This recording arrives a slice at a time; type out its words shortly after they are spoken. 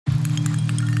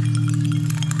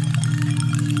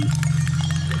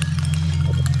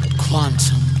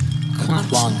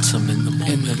Quantum in the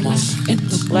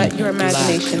moment. Let your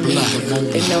imagination lead you.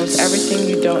 It knows everything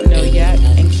you don't know yet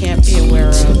and can't be aware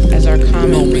of as our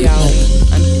common reality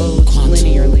unfolds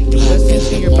linearly. Listen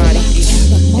to your body beat.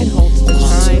 It holds the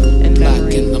time and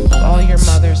memory of all your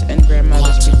mothers and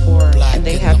grandmothers before, and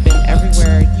they have been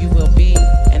everywhere you will be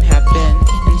and have been,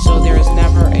 and so there is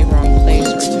never a wrong place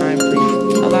or time for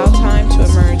you. Allow time to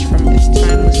emerge from its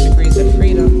timeless degrees of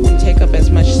freedom and take up as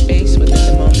much space within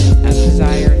the moment as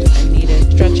desired and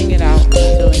needed, stretching it out and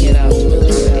filling it up to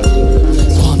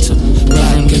accommodate. Quantum,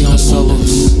 blanking on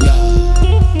solos.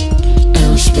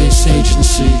 Aerospace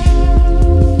agency.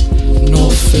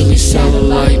 North Philly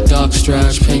satellite, dark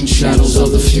strides, paint shadows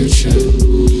of the future.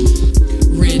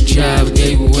 Ridge Ave,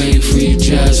 gateway, free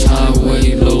jazz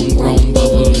highway, lone grown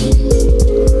bubbling.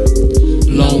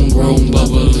 Lone grown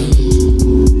bubbling.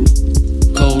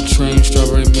 Cold train,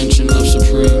 strawberry mention of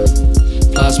supreme.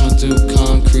 Plasma through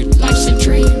concrete, life's a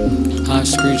dream. High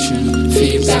screeching,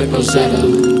 feedback Rosetta.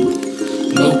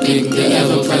 Milking the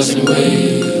ever present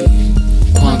wave.